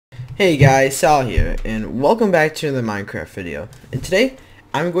Hey guys, Sal here, and welcome back to the Minecraft video. And today,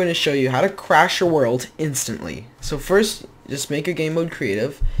 I'm going to show you how to crash your world instantly. So first, just make your game mode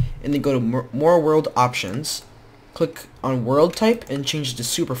creative, and then go to more world options, click on world type, and change it to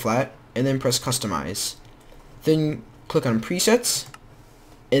superflat, and then press customize. Then click on presets,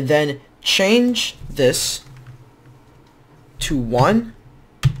 and then change this to 1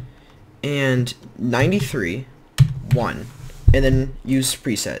 and 93, 1, and then use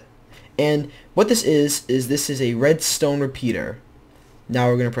preset. And what this is this is a redstone repeater. Now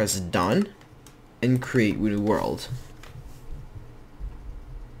we're going to press done and create new world.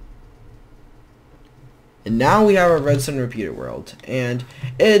 And now we have a redstone repeater world, and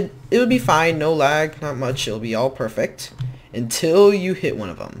it'll be fine, no lag, not much, it'll be all perfect until you hit one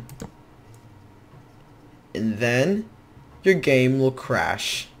of them. And then your game will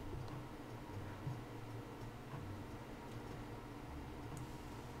crash.